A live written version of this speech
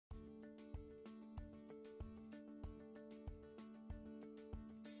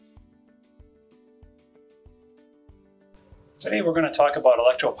Today we're going to talk about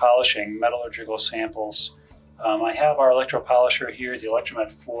electropolishing metallurgical samples. I have our electropolisher here, the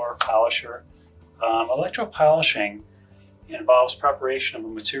ElectroMet 4 polisher. Electropolishing involves preparation of a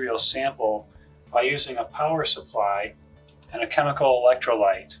material sample by using a power supply and a chemical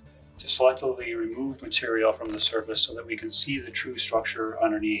electrolyte to selectively remove material from the surface so that we can see the true structure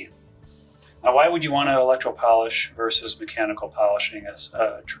underneath. Now, why would you want to electropolish versus mechanical polishing as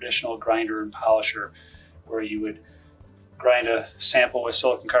a traditional grinder and polisher, where you would grind a sample with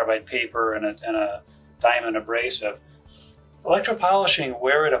silicon carbide paper and a diamond abrasive? Electropolishing,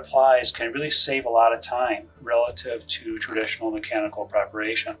 where it applies, can really save a lot of time relative to traditional mechanical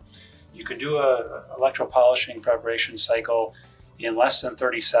preparation. You can do a electropolishing preparation cycle in less than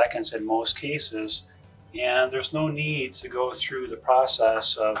 30 seconds in most cases, and there's no need to go through the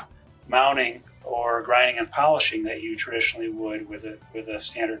process of mounting or grinding and polishing that you traditionally would with a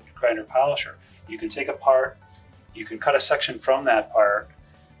standard grinder polisher. You can take a part, you can cut a section from that part,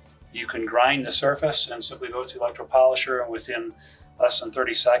 you can grind the surface and simply go to electropolisher, and within less than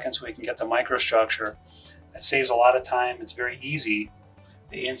 30 seconds we can get the microstructure. It saves a lot of time. It's very easy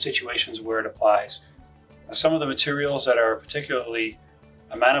in situations where it applies. Some of the materials that are particularly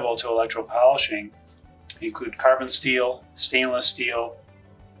amenable to electropolishing include carbon steel, stainless steel,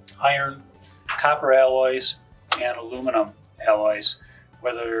 iron, copper alloys, and aluminum alloys.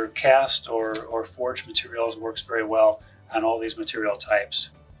 Whether cast or forged materials works very well on all these material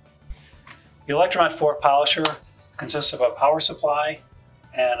types. The ElectroMet 4 polisher consists of a power supply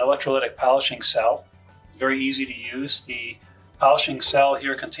and electrolytic polishing cell. Very easy to use. The polishing cell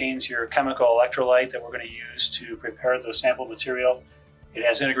here contains your chemical electrolyte that we're going to use to prepare the sample material. It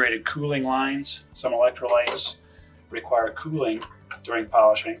has integrated cooling lines. Some electrolytes require cooling during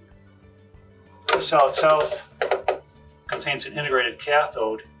polishing. The cell itself contains an integrated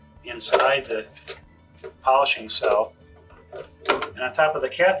cathode inside the polishing cell. And on top of the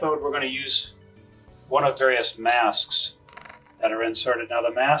cathode, we're going to use one of various masks that are inserted. Now,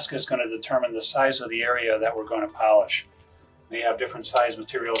 the mask is going to determine the size of the area that we're going to polish. We have different size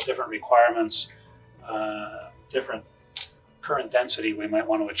materials, different requirements, different current density we might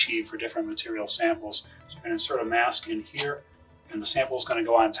want to achieve for different material samples. So we're going to insert a mask in here, and the sample is going to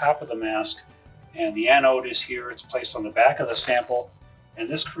go on top of the mask, and the anode is here. It's placed on the back of the sample, and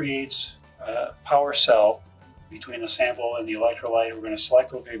this creates a power cell between the sample and the electrolyte. We're going to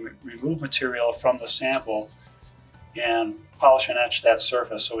selectively remove material from the sample and polish and etch that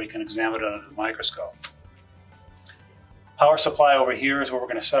surface so we can examine it under the microscope. Power supply over here is where we're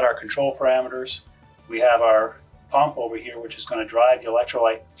going to set our control parameters. We have our pump over here, which is going to drive the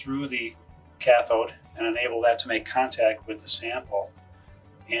electrolyte through the cathode and enable that to make contact with the sample.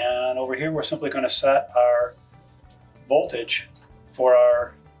 And over here, we're simply going to set our voltage for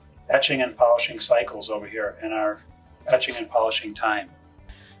our etching and polishing cycles over here and our etching and polishing time.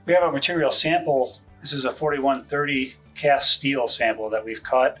 We have a material sample. This is a 4130 cast steel sample that we've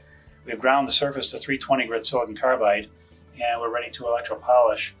cut. We've ground the surface to 320 grit silicon carbide, and we're ready to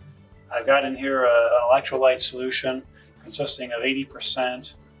electropolish. I've got in here an electrolyte solution consisting of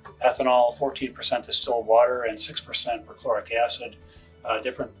 80% ethanol, 14% distilled water, and 6% perchloric acid.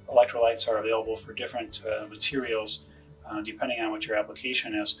 Different electrolytes are available for different materials depending on what your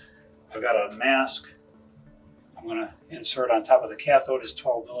application is. I've got a mask I'm going to insert on top of the cathode. Is a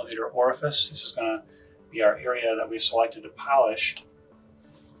 12 millimeter orifice. This is going to be our area that we've selected to polish.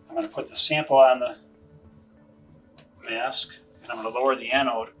 I'm going to put the sample on the mask, and I'm going to lower the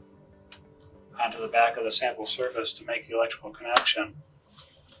anode onto the back of the sample surface to make the electrical connection.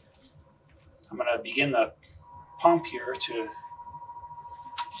 I'm going to begin the pump here to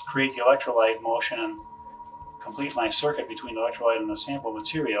create the electrolyte motion and complete my circuit between the electrolyte and the sample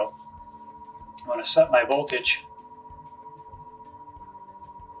material. I'm going to set my voltage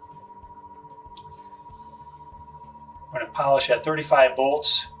I'm going to polish at 35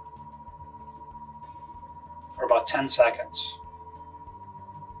 volts for about 10 seconds.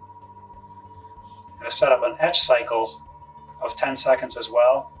 I'm going to set up an etch cycle of 10 seconds as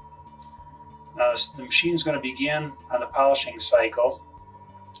well. Now the machine is going to begin on the polishing cycle.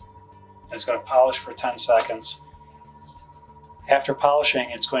 It's going to polish for 10 seconds. After polishing,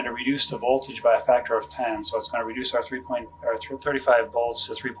 it's going to reduce the voltage by a factor of 10. So it's going to reduce our 35 volts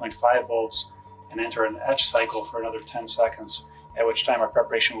to 3.5 volts and enter an etch cycle for another 10 seconds, at which time our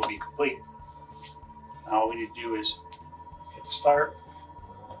preparation will be complete. Now all we need to do is hit the start.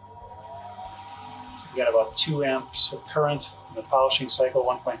 We've got about 2 amps of current in the polishing cycle,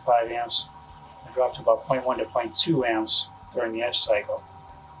 1.5 amps, and drop to about 0.1 to 0.2 amps during the etch cycle.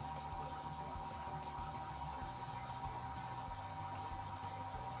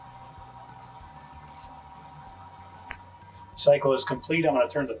 cycle is complete, I'm going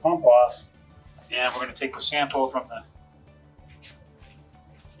to turn the pump off, and we're going to take the sample from the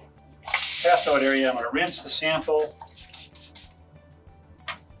cathode area. I'm going to rinse the sample,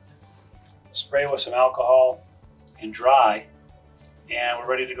 spray with some alcohol, and dry, and we're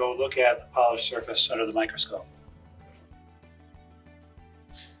ready to go look at the polished surface under the microscope.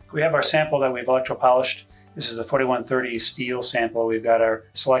 We have our sample that we've electropolished. This is the 4130 steel sample. We've got our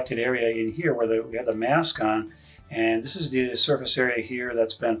selected area in here where we have the mask on, and this is the surface area here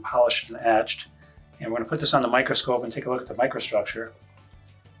that's been polished and etched. And we're going to put this on the microscope and take a look at the microstructure.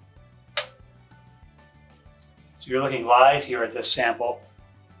 So you're looking live here at this sample,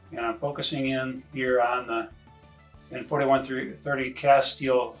 and I'm focusing in here on the 4130 cast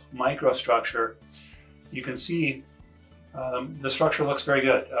steel microstructure. You can see the structure looks very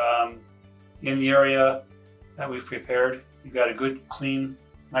good. In the area that we've prepared, you've got a good clean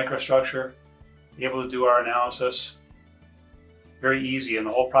microstructure, able to do our analysis. Very easy, and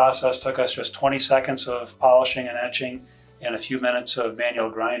the whole process took us just 20 seconds of polishing and etching and a few minutes of manual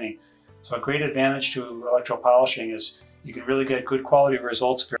grinding. So a great advantage to electropolishing is you can really get good quality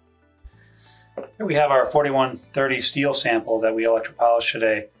results. Here we have our 4130 steel sample that we electropolished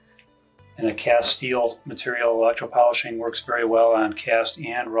today. And the cast steel material electropolishing works very well on cast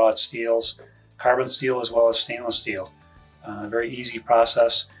and wrought steels, carbon steel as well as stainless steel. Very easy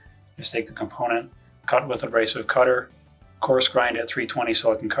process. Just take the component, cut with abrasive cutter, coarse grind at 320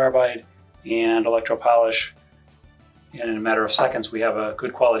 silicon carbide, and electropolish. And in a matter of seconds, we have a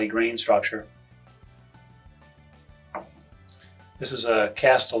good quality grain structure. This is a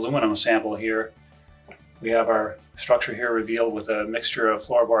cast aluminum sample here. We have our structure here revealed with a mixture of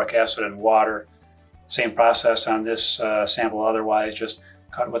fluoroboric acid and water. Same process on this sample otherwise, just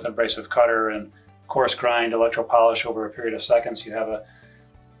cut with an abrasive cutter and coarse grind, electropolish over a period of seconds. You have a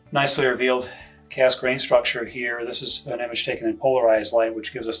nicely revealed cast grain structure here. This is an image taken in polarized light,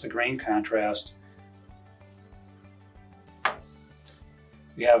 which gives us the grain contrast.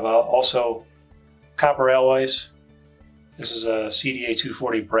 We have also copper alloys. This is a CDA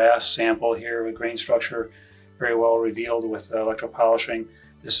 240 brass sample here with grain structure very well revealed with electropolishing.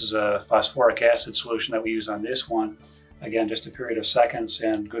 This is a phosphoric acid solution that we use on this one. Again, just a period of seconds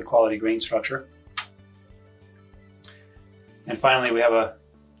and good quality grain structure. And finally, we have a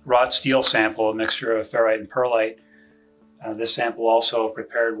wrought steel sample, a mixture of ferrite and perlite. This sample also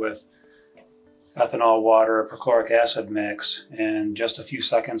prepared with ethanol, water, perchloric acid mix, and just a few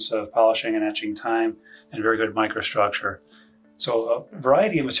seconds of polishing and etching time, and very good microstructure. So a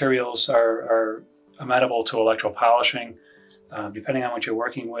variety of materials are amenable to electropolishing. Depending on what you're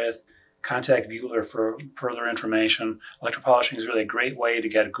working with, contact Buehler for further information. Electropolishing is really a great way to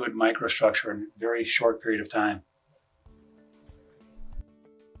get a good microstructure in a very short period of time.